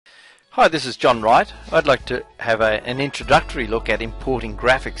Hi, this is John Wright. I'd like to have an introductory look at importing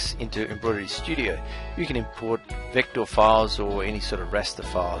graphics into EmbroideryStudio. You can import vector files or any sort of raster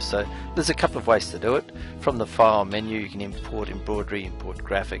files. So there's a couple of ways to do it. From the file menu you can import embroidery, import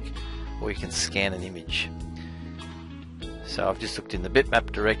graphic, or you can scan an image. So I've just looked in the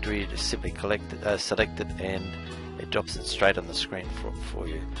bitmap directory, just simply select it and it drops it straight on the screen for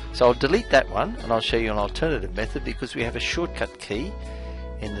you. So I'll delete that one and I'll show you an alternative method because we have a shortcut key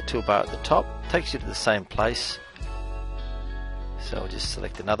in the toolbar at the top. Takes you to the same place. So I'll just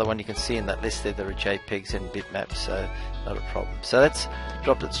select another one. You can see in that list there are JPEGs and bitmaps, so not a problem. So that's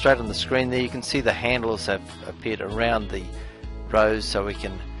dropped it straight on the screen there. You can see the handles have appeared around the rows, so we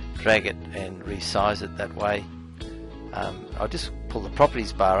can drag it and resize it that way. I'll just pull the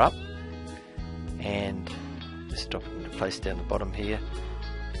properties bar up and just drop it into place down the bottom here.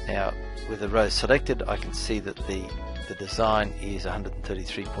 Now with the rows selected, I can see that the design is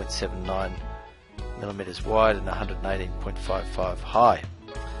 133.79 millimeters wide and 118.55 high.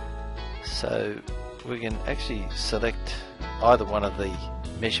 So we can actually select either one of the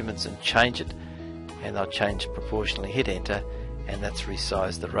measurements and change it, and I'll change proportionally, hit enter, and that's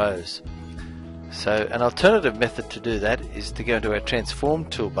resized the rows. So an alternative method to do that is to go into our transform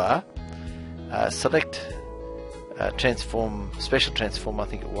toolbar, select transform, special transform I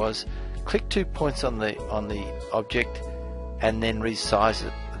think it was, click 2 points on the object and then resize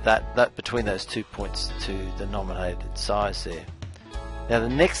it that between those 2 points to the nominated size there. Now the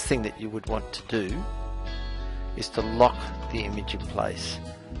next thing that you would want to do is to lock the image in place.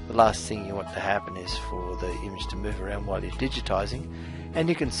 The last thing you want to happen is for the image to move around while you're digitizing, and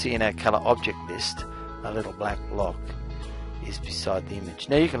you can see in our color object list a little black lock is beside the image.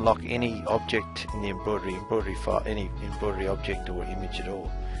 Now you can lock any object in the embroidery file, any embroidery object or image at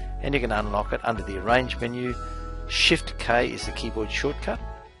all, and you can unlock it under the arrange menu. Shift K is the keyboard shortcut,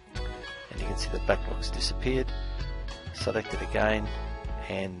 and you can see the black lock's disappeared. Select it again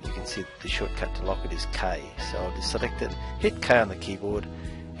and you can see that the shortcut to lock it is K. So I'll just select it, hit K on the keyboard,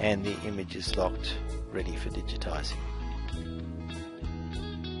 and the image is locked, ready for digitizing.